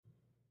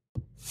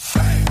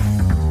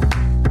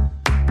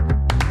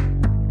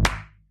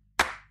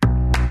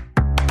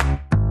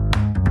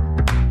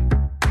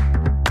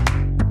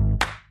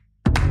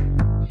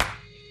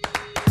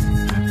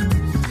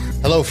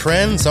Hello,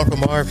 friends. Uncle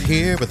Marv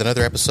here with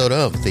another episode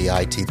of the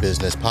IT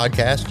Business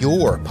Podcast,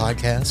 your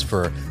podcast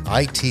for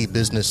IT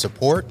business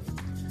support,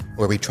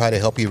 where we try to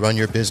help you run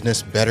your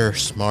business better,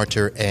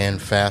 smarter,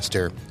 and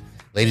faster.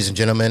 Ladies and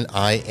gentlemen,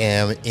 I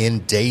am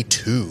in day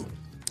 2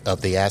 of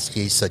the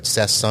ASCII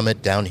Success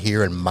Summit down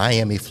here in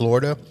Miami,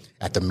 Florida,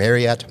 at the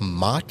Marriott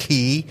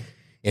Marquis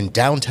in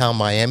downtown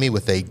Miami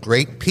with a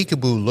great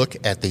peekaboo look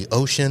at the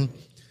ocean.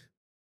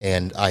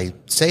 And I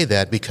say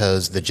that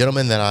because the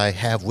gentleman that I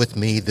have with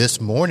me this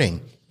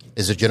morning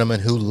is a gentleman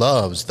who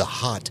loves the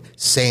hot,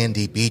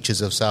 sandy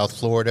beaches of South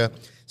Florida,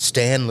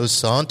 Stan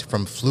Lusant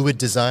from Fluid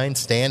Design.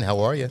 Stan,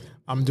 how are you?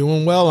 I'm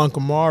doing well,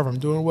 Uncle Marv. I'm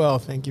doing well.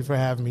 Thank you for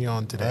having me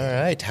on today.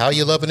 All right. How are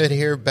you loving it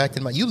here back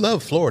in You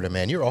love Florida,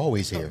 man. You're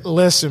always here.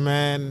 Listen,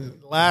 man,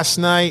 last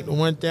night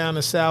went down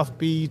to South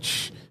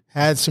Beach,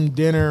 had some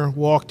dinner,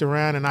 walked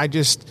around, and I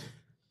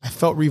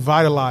felt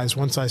revitalized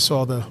once I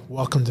saw the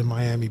 "Welcome to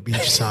Miami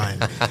Beach" sign.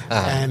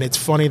 And it's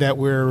funny that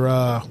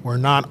we're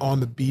not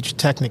on the beach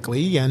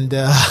technically, and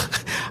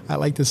I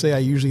like to say I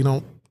usually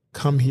don't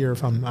come here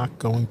if I'm not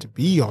going to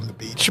be on the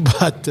beach,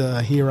 but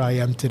here I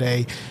am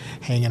today,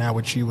 hanging out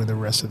with you and the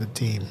rest of the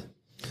team.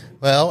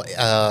 Well,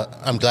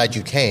 I'm glad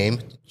you came,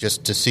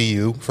 just to see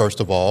you first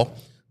of all,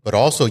 but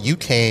also you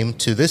came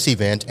to this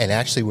event and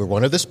actually were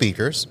one of the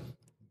speakers,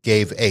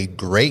 gave a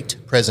great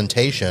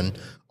presentation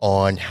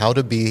on how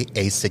to be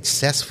a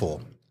successful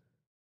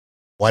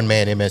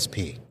one-man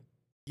MSP.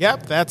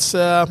 Yep, that's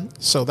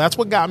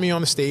what got me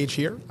on the stage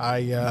here.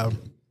 I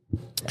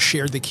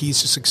shared the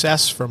keys to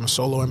success from a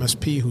solo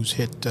MSP who's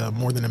hit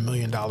more than $1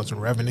 million in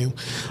revenue.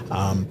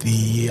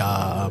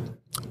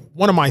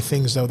 One of my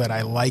things, though, that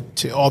I like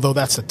to, although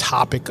that's the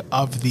topic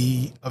of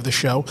the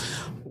show,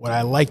 what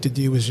I like to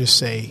do is just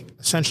say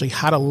essentially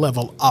how to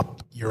level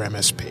up your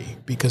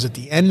MSP, because at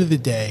the end of the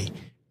day,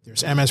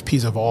 there's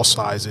MSPs of all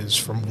sizes,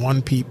 from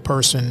one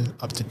person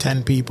up to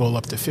 10 people,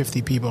 up to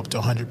 50 people, up to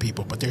 100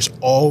 people. But there's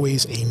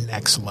always a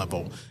next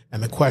level.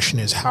 And the question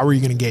is, how are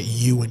you going to get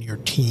you and your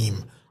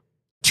team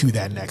to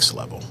that next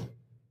level?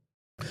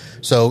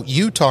 So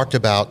you talked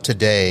about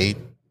today,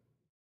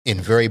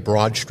 in very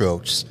broad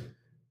strokes,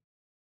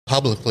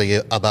 publicly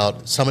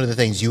about some of the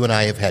things you and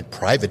I have had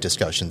private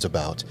discussions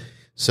about.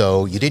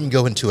 So you didn't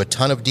go into a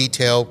ton of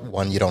detail.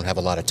 One, you don't have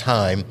a lot of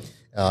time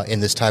in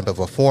this type of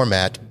a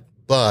format,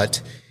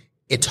 but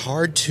it's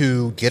hard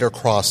to get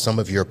across some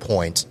of your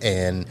points.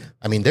 And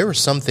I mean, there were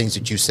some things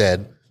that you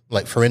said,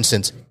 like, for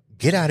instance,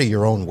 get out of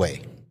your own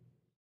way,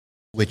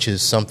 which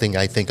is something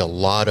I think a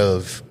lot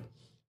of,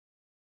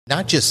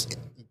 not just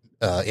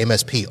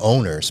MSP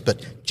owners,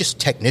 but just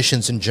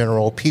technicians in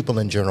general, people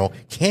in general,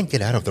 can't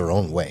get out of their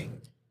own way.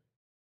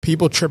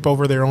 People trip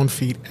over their own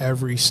feet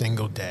every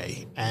single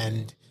day.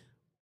 And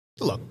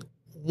look,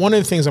 one of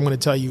the things I'm going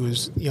to tell you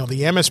is, the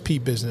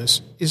MSP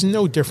business is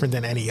no different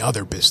than any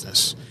other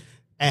business.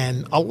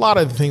 And a lot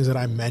of the things that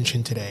I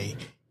mentioned today,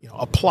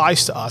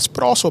 applies to us,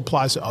 but also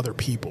applies to other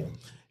people.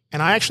 And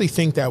I actually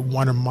think that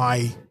one of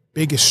my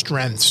biggest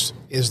strengths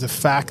is the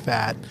fact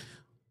that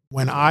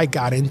when I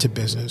got into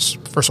business,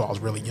 first of all, I was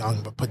really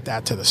young, but put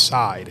that to the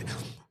side,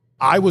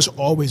 I was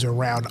always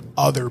around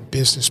other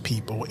business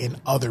people in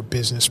other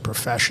business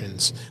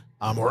professions,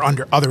 or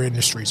under other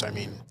industries, I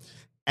mean.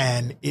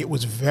 And it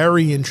was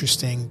very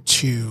interesting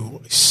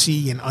to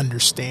see and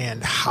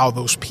understand how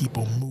those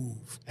people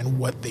move and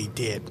what they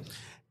did.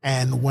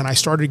 And when I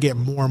started to get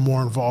more and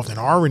more involved in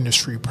our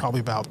industry, probably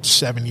about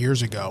 7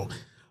 years ago,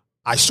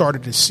 I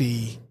started to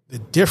see the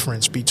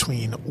difference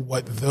between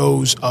what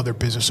those other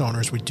business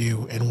owners would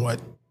do and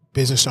what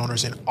business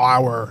owners in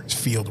our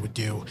field would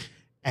do.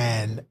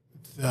 And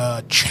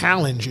the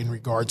challenge in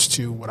regards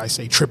to what I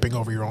say, tripping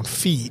over your own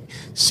feet,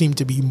 seemed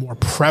to be more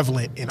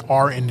prevalent in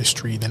our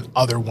industry than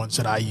other ones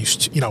that I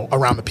used to,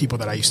 around the people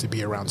that I used to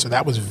be around. So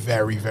that was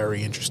very,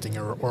 very interesting,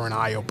 or an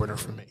eye-opener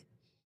for me.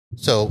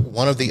 So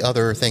one of the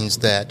other things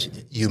that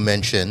you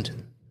mentioned,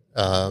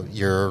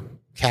 your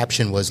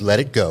caption was "Let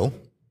it go."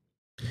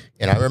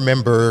 And I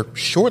remember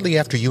shortly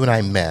after you and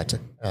I met,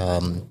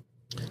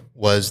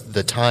 was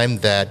the time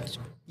that,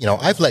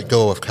 I've let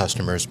go of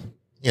customers,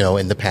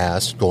 in the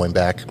past, going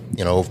back,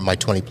 over my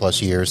 20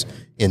 plus years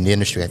in the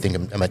industry. I think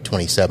I'm at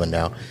 27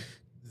 now.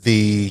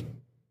 The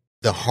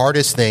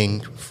hardest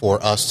thing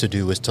for us to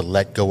do is to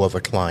let go of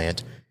a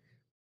client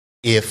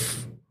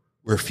if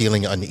we're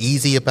feeling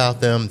uneasy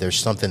about them. There's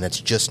something that's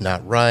just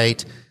not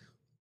right.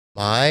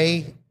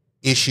 My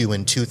issue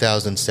in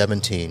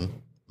 2017,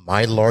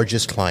 my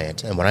largest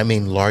client, and when I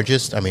mean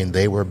largest, I mean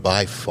they were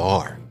by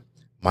far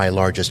my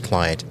largest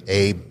client.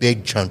 A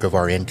big chunk of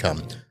our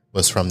income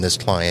was from this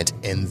client,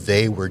 and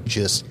they were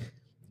just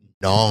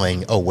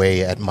gnawing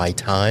away at my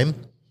time,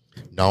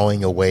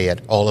 gnawing away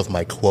at all of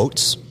my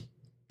quotes,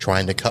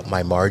 trying to cut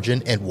my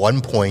margin. At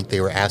one point,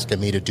 they were asking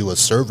me to do a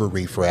server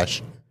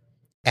refresh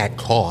at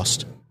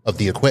cost of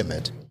the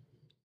equipment.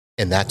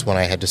 And that's when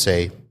I had to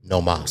say,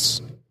 no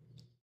mas.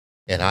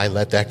 And I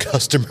let that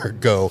customer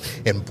go,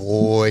 and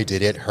boy,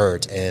 did it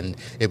hurt. And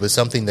it was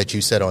something that you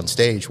said on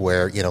stage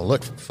where,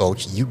 look,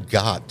 folks, you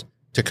got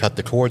to cut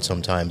the cord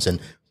sometimes. And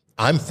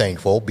I'm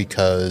thankful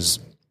because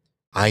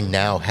I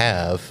now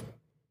have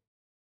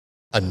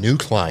a new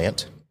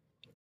client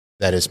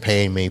that is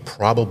paying me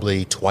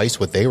probably twice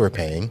what they were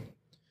paying.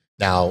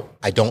 Now,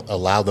 I don't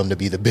allow them to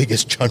be the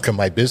biggest chunk of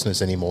my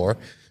business anymore,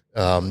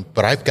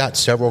 but I've got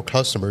several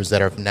customers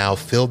that have now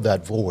filled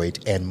that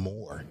void and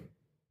more.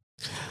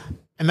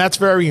 And that's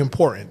very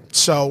important.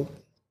 So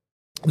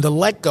the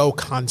let go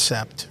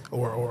concept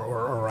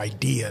or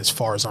idea, as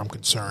far as I'm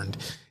concerned,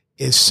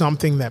 is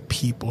something that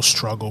people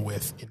struggle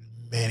with in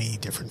many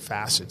different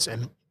facets.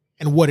 And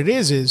what it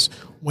is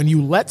when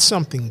you let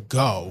something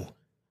go,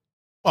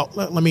 well,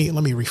 let me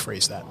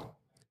rephrase that.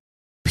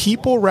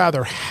 People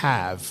rather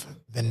have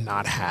than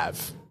not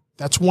have.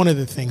 That's one of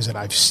the things that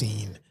I've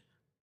seen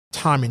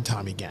time and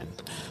time again.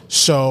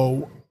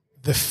 So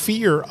the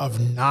fear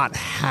of not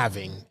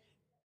having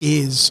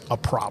is a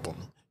problem.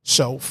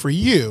 So for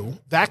you,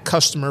 that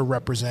customer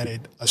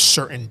represented a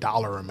certain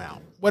dollar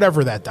amount,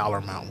 whatever that dollar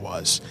amount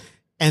was.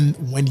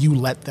 And when you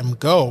let them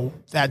go,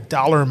 that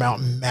dollar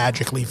amount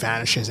magically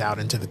vanishes out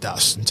into the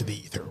dust, into the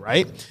ether,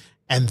 right?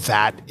 And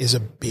that is a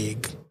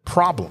big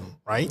problem,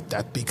 right?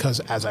 That because,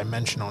 as I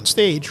mentioned on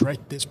stage, right,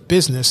 this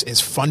business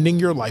is funding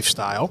your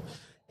lifestyle.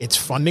 It's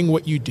funding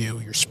what you do.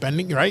 You're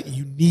spending, right?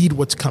 You need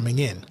what's coming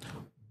in.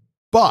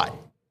 But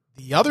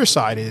the other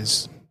side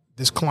is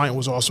this client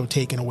was also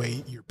taking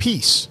away your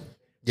peace.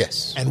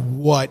 Yes. And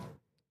what,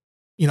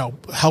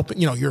 helping,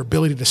 your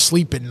ability to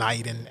sleep at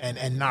night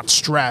and not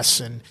stress.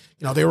 And,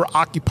 they were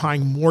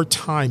occupying more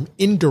time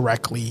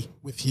indirectly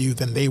with you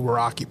than they were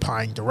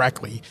occupying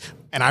directly.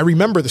 And I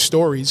remember the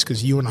stories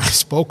because you and I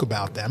spoke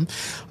about them.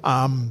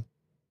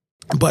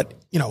 But,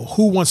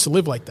 who wants to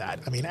live like that?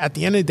 I mean, at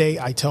the end of the day,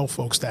 I tell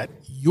folks that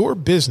your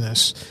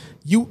business,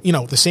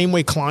 the same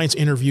way clients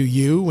interview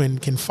you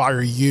and can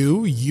fire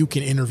you, you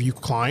can interview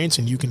clients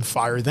and you can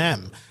fire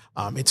them.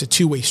 It's a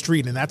two-way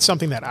street. And that's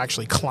something that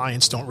actually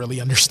clients don't really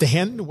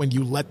understand when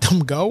you let them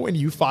go and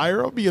you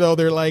fire them.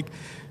 They're like,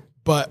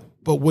 but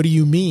what do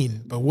you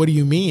mean? But what do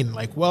you mean?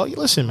 Like, well,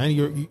 listen, man,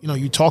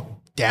 you talk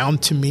down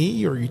to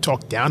me, or you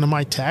talk down to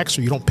my tax,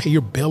 or you don't pay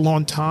your bill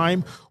on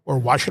time, or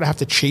why should I have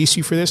to chase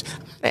you for this?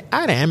 I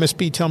had an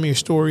MSP tell me a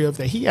story of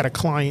that he had a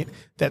client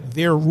that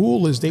their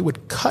rule is they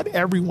would cut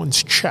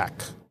everyone's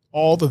check,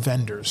 all the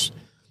vendors,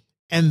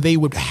 and they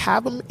would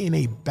have them in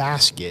a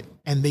basket,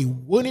 and they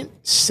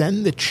wouldn't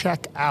send the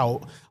check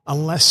out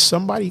unless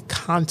somebody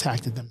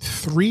contacted them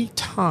 3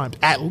 times,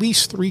 at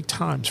least 3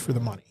 times for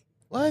the money.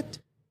 What?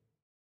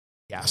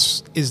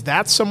 Yes. Is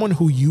that someone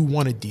who you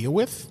want to deal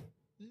with?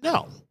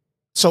 No.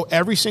 So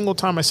every single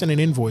time I send an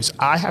invoice,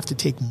 I have to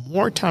take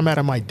more time out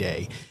of my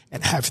day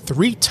and have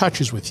 3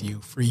 touches with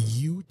you for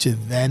you to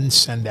then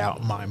send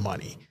out my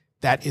money.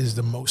 That is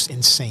the most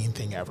insane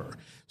thing ever.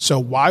 So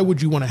why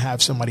would you want to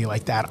have somebody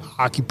like that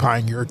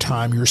occupying your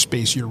time, your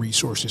space, your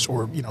resources,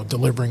 or,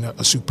 delivering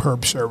a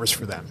superb service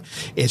for them?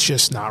 It's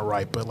just not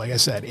right. But like I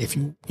said, if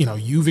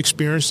you've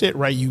experienced it,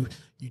 right? You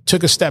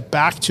took a step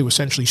back to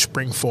essentially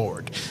spring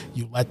forward.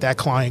 You let that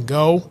client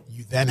go.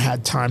 You then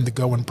had time to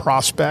go and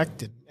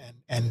prospect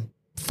and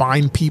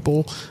find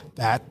people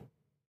that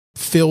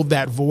filled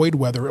that void,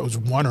 whether it was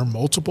one or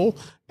multiple.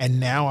 And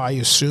now I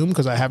assume,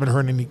 because I haven't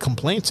heard any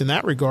complaints in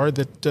that regard,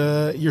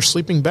 that you're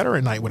sleeping better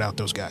at night without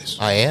those guys.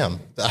 I am.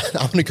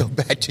 I'm going to go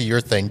back to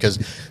your thing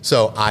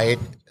I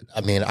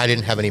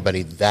didn't have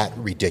anybody that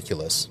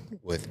ridiculous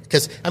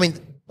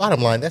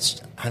bottom line,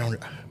 that's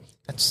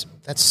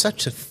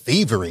such a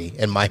thievery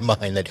in my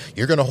mind that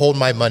you're going to hold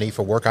my money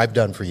for work I've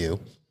done for you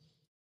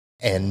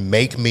and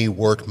make me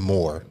work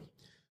more.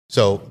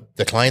 So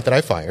the client that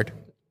I fired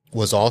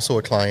was also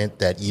a client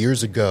that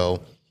years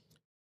ago,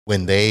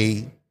 when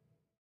they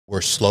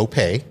were slow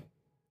pay,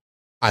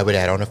 I would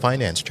add on a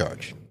finance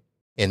charge.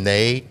 And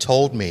they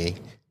told me,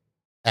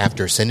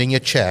 after sending a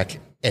check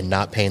and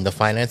not paying the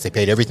finance, they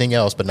paid everything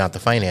else but not the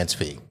finance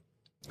fee.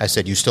 I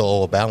said, you still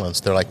owe a balance.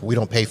 They're like, we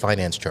don't pay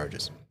finance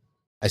charges.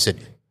 I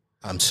said,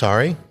 I'm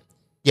sorry?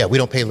 Yeah, we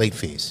don't pay late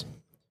fees.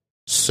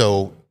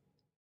 So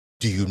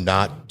do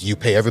you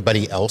pay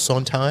everybody else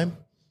on time?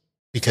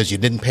 Because you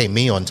didn't pay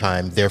me on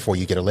time, therefore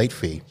you get a late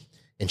fee.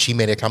 And she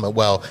made a comment,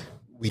 well,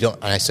 we don't.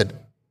 And I said,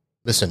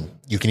 listen,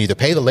 you can either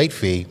pay the late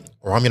fee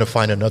or I'm going to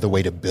find another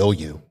way to bill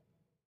you.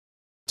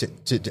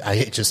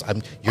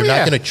 You're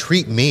not going to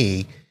treat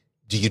me.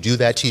 Do you do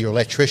that to your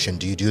electrician?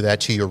 Do you do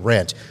that to your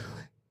rent?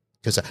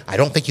 Because I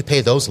don't think you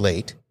pay those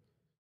late.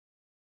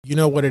 You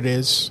know what it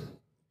is?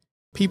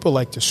 People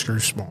like to screw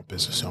small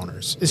business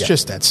owners. It's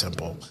just that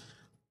simple.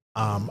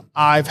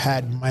 I've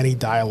had many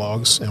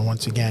dialogues, and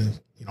once again,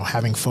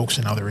 having folks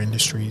in other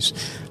industries,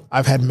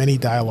 I've had many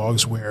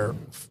dialogues where,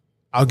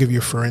 I'll give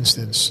you, for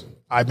instance,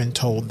 I've been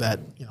told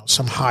that,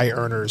 some high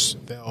earners,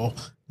 they'll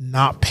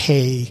not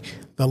pay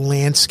the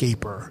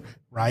landscaper,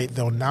 right?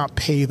 They'll not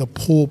pay the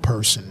pool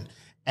person,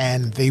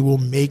 and they will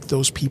make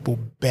those people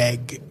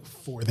beg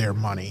for their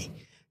money.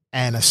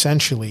 And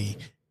essentially,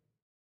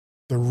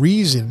 the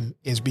reason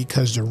is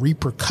because the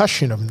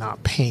repercussion of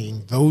not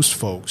paying those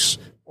folks,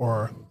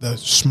 or the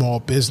small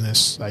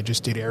business, I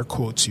just did air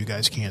quotes, you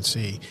guys can't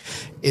see,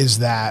 is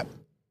that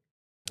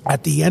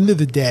at the end of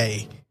the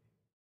day,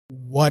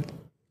 what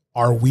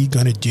are we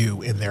going to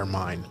do in their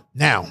mind?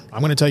 Now, I'm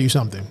going to tell you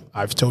something.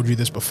 I've told you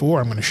this before.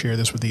 I'm going to share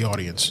this with the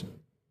audience.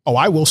 Oh,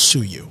 I will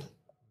sue you.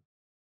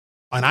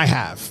 And I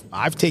have.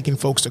 I've taken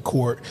folks to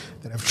court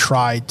that have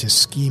tried to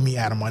scheme me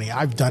out of money.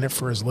 I've done it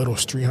for as little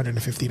as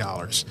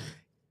 $350.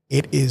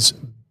 It is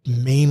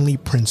mainly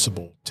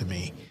principle to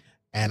me.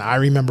 And I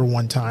remember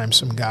one time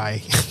some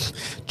guy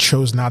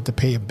chose not to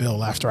pay a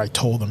bill after I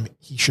told him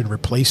he should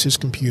replace his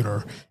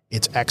computer.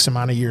 It's X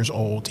amount of years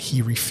old.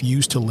 He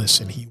refused to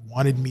listen. He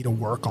wanted me to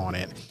work on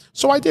it.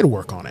 So I did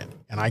work on it,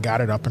 and I got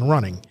it up and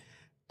running.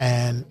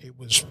 And it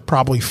was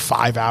probably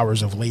 5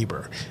 hours of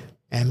labor.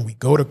 And we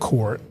go to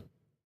court,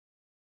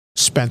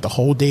 spent the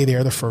whole day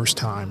there the first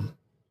time.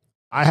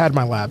 I had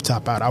my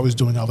laptop out. I was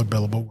doing other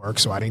billable work,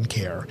 so I didn't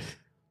care.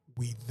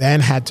 We then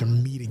had to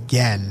meet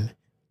again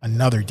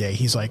another day.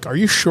 He's like, are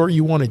you sure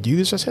you want to do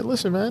this? I said,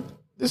 listen, man,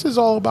 this is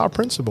all about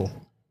principle,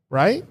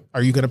 right?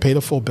 Are you going to pay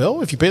the full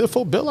bill? If you pay the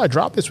full bill, I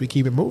drop this. We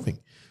keep it moving.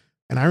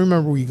 And I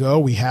remember we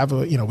have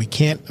we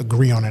can't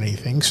agree on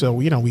anything. So,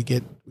 we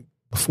get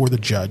before the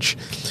judge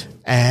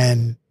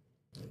and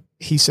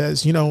he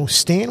says,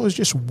 Stan was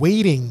just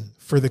waiting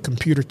for the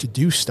computer to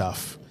do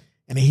stuff.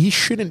 And he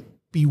shouldn't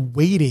be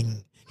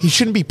waiting. He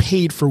shouldn't be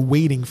paid for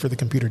waiting for the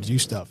computer to do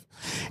stuff.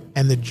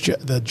 And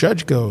the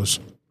judge goes,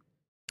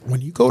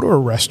 when you go to a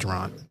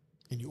restaurant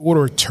and you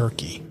order a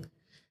turkey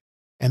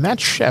and that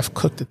chef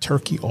cooked the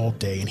turkey all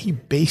day and he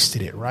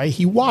basted it, right?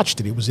 He watched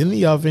it. It was in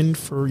the oven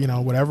for,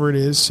 whatever it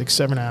is,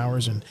 6-7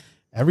 hours. And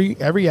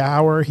every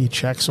hour he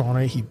checks on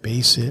it, he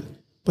bastes it,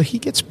 but he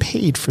gets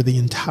paid for the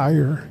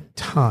entire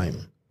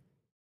time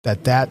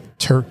that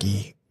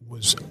turkey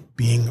was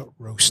being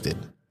roasted.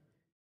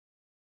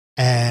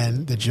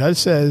 And the judge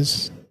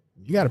says,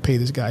 you got to pay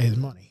this guy his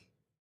money.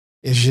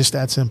 It's just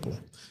that simple.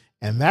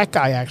 And that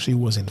guy actually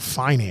was in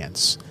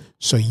finance.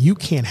 So you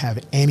can't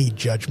have any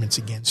judgments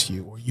against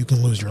you or you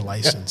can lose your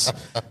license.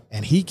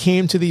 And he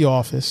came to the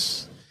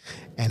office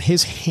and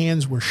his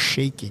hands were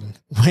shaking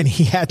when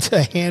he had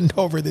to hand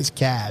over this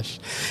cash.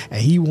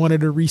 And he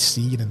wanted a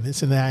receipt and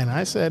this and that. And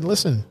I said,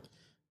 listen,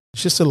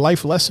 it's just a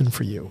life lesson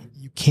for you.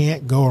 You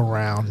can't go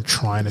around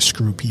trying to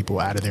screw people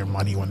out of their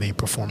money when they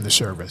perform the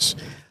service.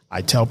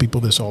 I tell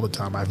people this all the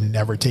time. I've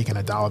never taken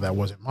a dollar that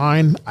wasn't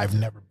mine. I've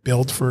never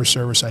billed for a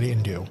service I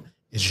didn't do.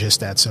 It's just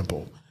that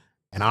simple.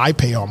 And I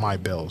pay all my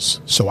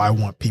bills, so I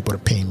want people to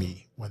pay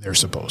me when they're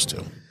supposed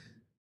to.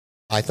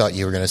 I thought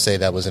you were going to say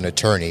that was an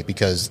attorney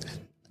because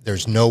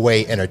there's no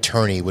way an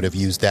attorney would have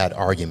used that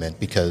argument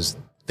because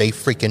they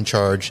freaking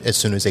charge as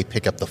soon as they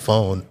pick up the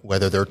phone,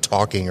 whether they're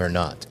talking or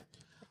not.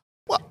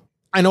 Well,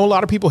 I know a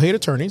lot of people hate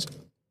attorneys.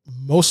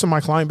 Most of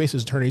my client base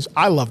is attorneys.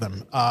 I love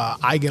them.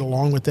 I get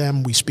along with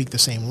them. We speak the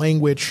same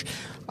language.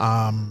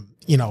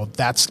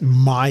 That's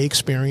my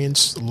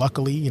experience.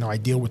 Luckily, I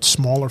deal with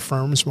smaller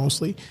firms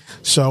mostly.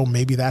 So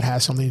maybe that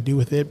has something to do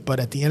with it. But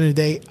at the end of the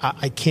day,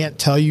 I can't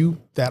tell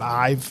you that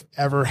I've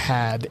ever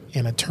had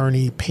an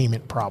attorney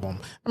payment problem.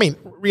 I mean,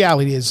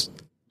 reality is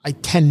I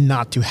tend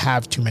not to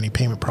have too many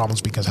payment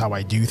problems because how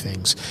I do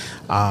things.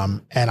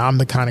 And I'm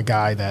the kind of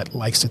guy that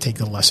likes to take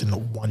the lesson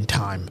one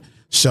time.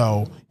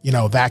 So,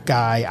 that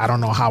guy, I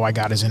don't know how I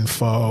got his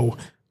info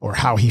or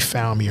how he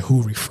found me or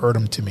who referred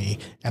him to me.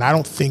 And I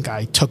don't think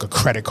I took a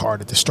credit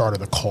card at the start of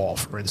the call,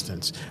 for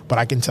instance. But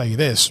I can tell you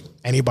this,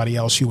 anybody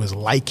else who was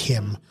like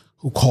him,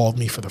 who called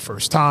me for the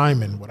first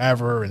time and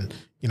whatever, and,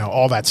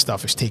 all that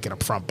stuff is taken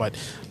up front. But,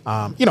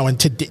 and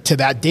to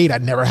that date,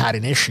 I'd never had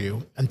an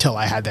issue until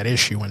I had that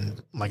issue.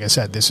 And like I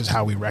said, this is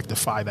how we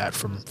rectify that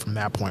from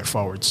that point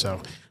forward.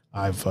 So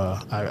I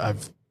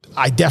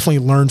definitely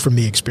learned from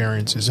the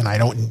experiences, and I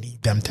don't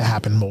need them to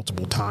happen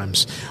multiple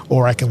times,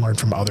 or I can learn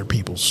from other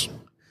people's.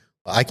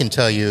 I can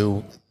tell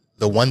you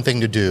the one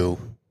thing to do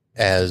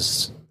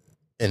as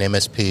an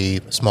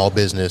MSP, small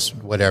business,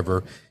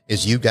 whatever,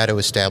 is you got to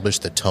establish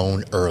the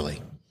tone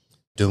early.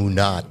 Do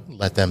not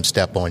let them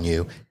step on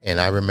you. And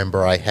I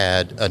remember I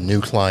had a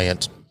new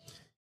client.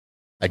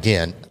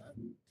 Again,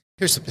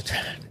 this is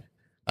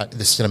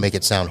going to make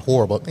it sound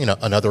horrible.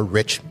 Another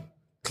rich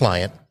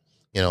client,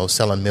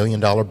 selling $1 million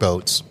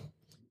boats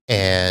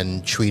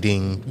and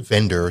treating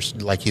vendors,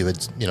 like you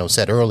had,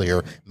 said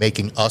earlier,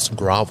 making us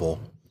grovel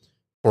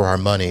for our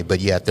money, but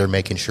yet they're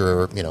making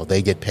sure,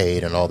 they get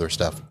paid and all their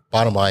stuff.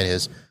 Bottom line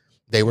is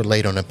they were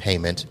late on a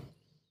payment,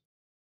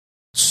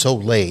 so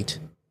late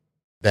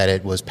that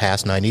it was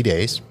past 90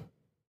 days.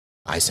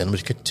 I sent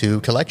them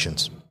to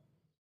collections.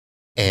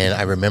 And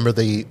I remember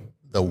the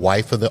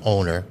wife of the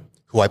owner,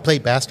 who I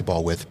played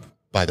basketball with,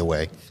 by the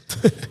way,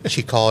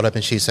 she called up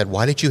and she said,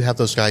 why did you have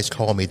those guys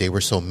call me? They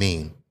were so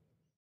mean.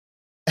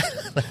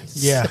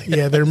 Yeah,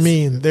 they're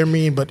mean. They're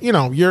mean, but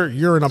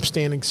you're an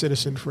upstanding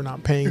citizen for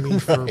not paying me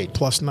for right.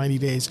 plus 90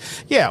 days.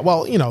 Yeah,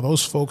 well,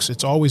 those folks,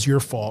 it's always your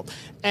fault.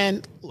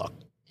 And look,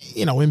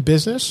 in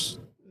business,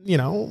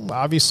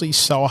 obviously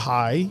sell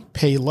high,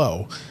 pay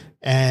low.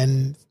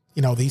 And,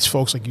 these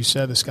folks, like you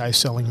said, this guy's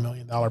selling $1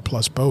 million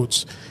plus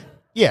boats.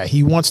 Yeah,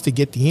 he wants to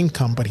get the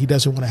income, but he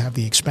doesn't want to have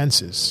the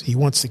expenses. He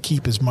wants to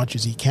keep as much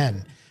as he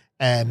can.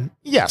 And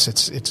yes,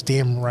 it's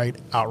damn right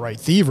outright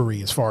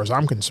thievery as far as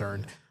I'm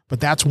concerned. But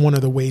that's one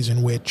of the ways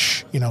in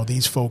which,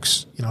 these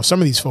folks,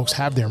 some of these folks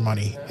have their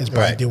money is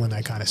by doing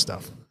that kind of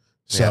stuff.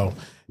 So,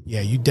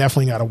 yeah, you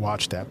definitely got to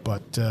watch that.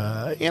 But,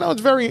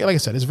 it's very, like I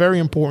said, it's very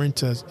important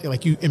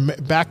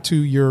to, back to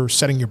your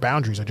setting your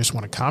boundaries. I just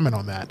want to comment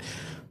on that.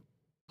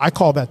 I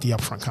call that the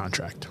upfront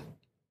contract.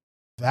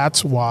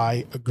 That's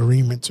why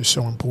agreements are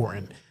so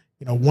important.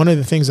 One of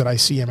the things that I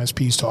see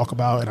MSPs talk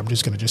about, and I'm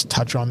just going to just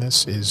touch on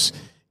this, is,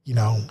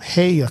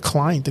 hey, a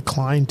client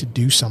declined to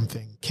do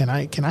something. Can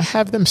I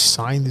have them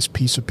sign this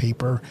piece of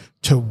paper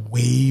to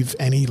waive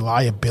any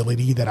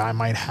liability that I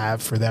might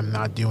have for them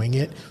not doing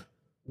it?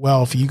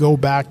 Well, if you go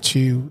back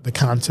to the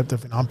concept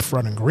of an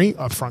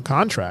upfront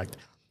contract,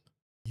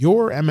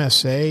 your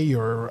MSA,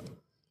 your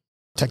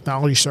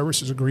technology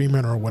services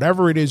agreement, or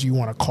whatever it is you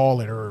want to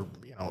call it, or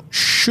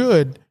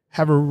should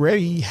have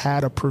already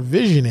had a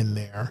provision in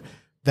there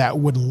that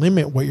would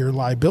limit what your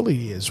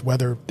liability is,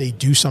 whether they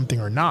do something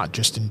or not,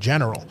 just in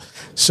general.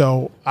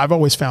 So I've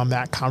always found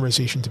that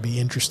conversation to be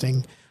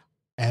interesting.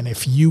 And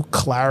if you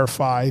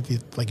clarify,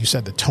 like you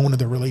said, the tone of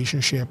the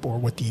relationship or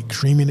what the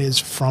agreement is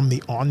from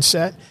the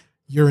onset,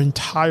 your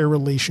entire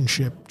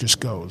relationship just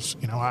goes.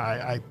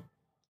 I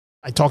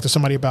talked to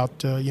somebody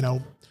about,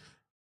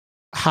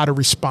 how to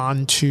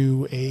respond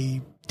to a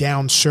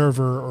down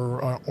server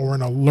or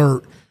an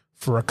alert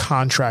for a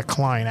contract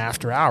client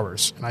after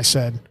hours. And I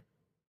said,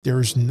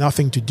 there's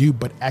nothing to do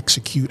but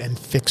execute and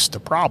fix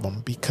the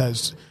problem,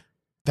 because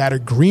that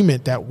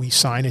agreement that we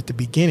signed at the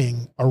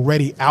beginning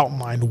already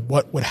outlined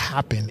what would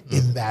happen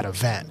in that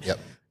event. Yep.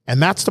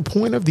 And that's the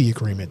point of the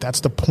agreement.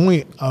 That's the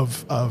point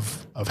of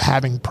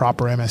having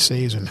proper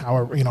MSAs and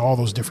however, all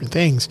those different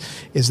things,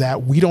 is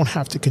that we don't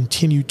have to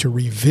continue to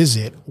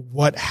revisit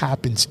what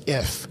happens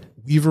if.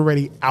 We've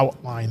already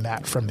outlined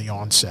that from the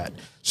onset.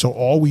 So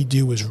all we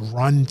do is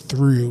run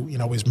through,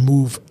 is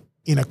move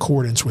in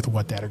accordance with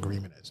what that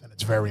agreement is. And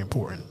it's very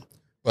important.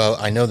 Well,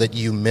 I know that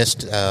you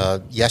missed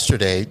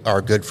yesterday,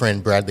 our good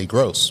friend Bradley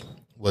Gross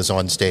was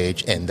on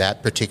stage, and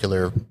that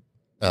particular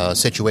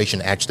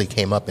situation actually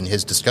came up in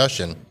his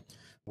discussion,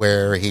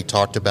 where he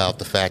talked about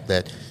the fact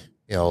that,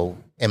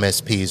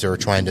 MSPs are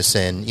trying to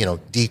send,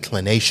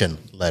 declination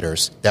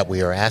letters that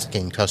we are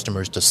asking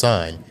customers to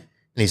sign. And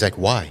he's like,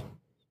 why?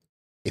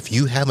 If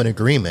you have an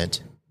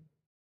agreement,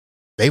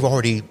 they've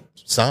already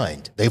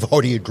signed. They've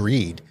already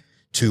agreed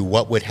to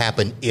what would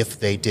happen if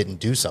they didn't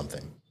do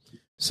something.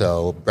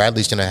 So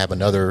Bradley's going to have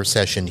another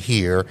session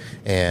here,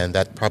 and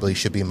that probably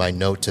should be my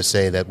note to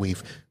say that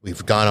we've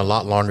gone a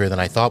lot longer than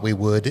I thought we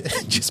would,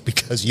 just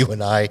because you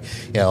and I,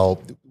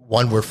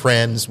 one, we're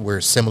friends,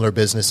 we're similar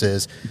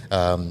businesses.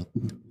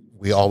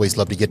 We always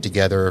love to get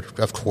together,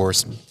 of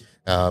course.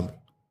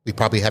 We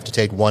probably have to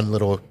take one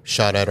little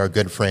shot at our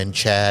good friend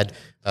Chad.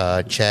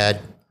 Chad,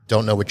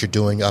 don't know what you're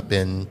doing up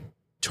in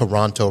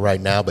Toronto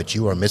right now, but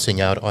you are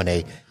missing out on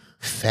a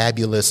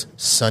fabulous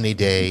sunny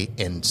day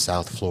in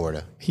South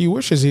Florida. He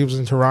wishes he was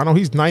in Toronto.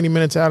 He's 90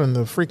 minutes out in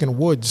the freaking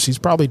woods. He's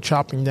probably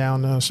chopping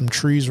down some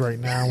trees right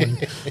now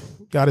and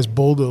got his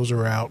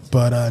bulldozer out.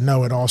 But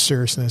no, in all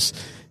seriousness,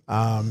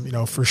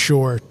 for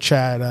sure,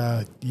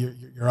 Chad,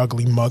 your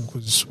ugly mug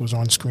was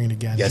on screen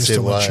again. Yes, just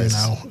to it was. let you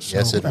know. So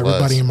yes, it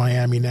everybody was. In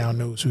Miami now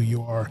knows who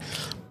you are.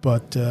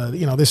 But,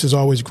 this is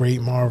always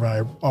great, Marv.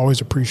 I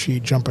always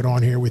appreciate jumping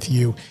on here with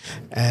you.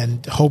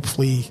 And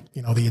hopefully,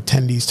 the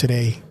attendees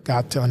today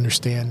got to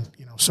understand,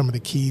 some of the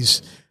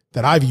keys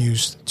that I've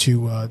used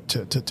to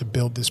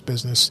build this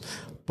business.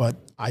 But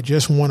I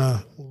just want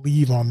to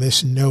leave on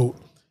this note,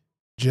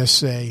 just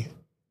say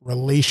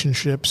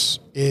relationships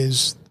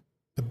is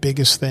the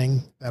biggest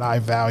thing that I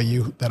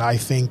value, that I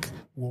think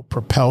will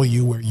propel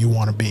you where you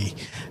want to be.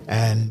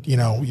 And,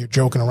 you're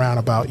joking around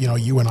about,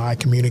 you and I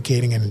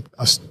communicating and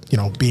us,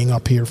 being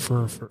up here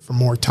for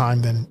more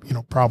time than,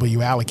 probably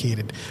you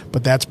allocated.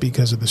 But that's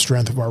because of the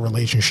strength of our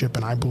relationship.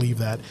 And I believe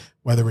that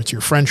whether it's your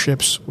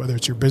friendships, whether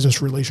it's your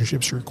business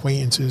relationships, your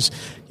acquaintances,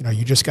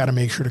 you just got to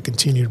make sure to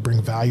continue to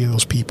bring value to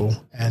those people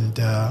and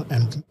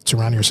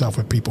surround yourself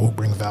with people who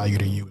bring value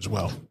to you as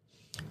well.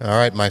 All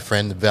right, my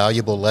friend,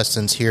 valuable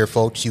lessons here,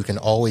 folks. You can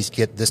always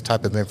get this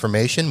type of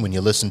information when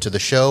you listen to the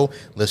show.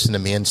 Listen to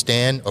me and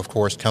Stan. Of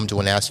course, come to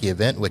an ASCII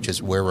event, which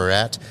is where we're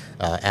at,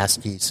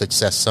 ASCII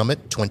Success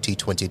Summit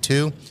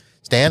 2022.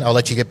 Stan, I'll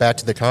let you get back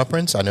to the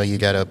conference. I know you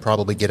got to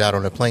probably get out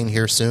on a plane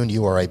here soon.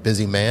 You are a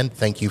busy man.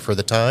 Thank you for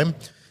the time.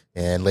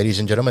 And ladies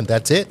and gentlemen,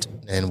 that's it.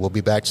 And we'll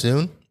be back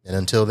soon. And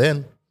until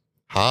then,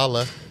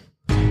 holla.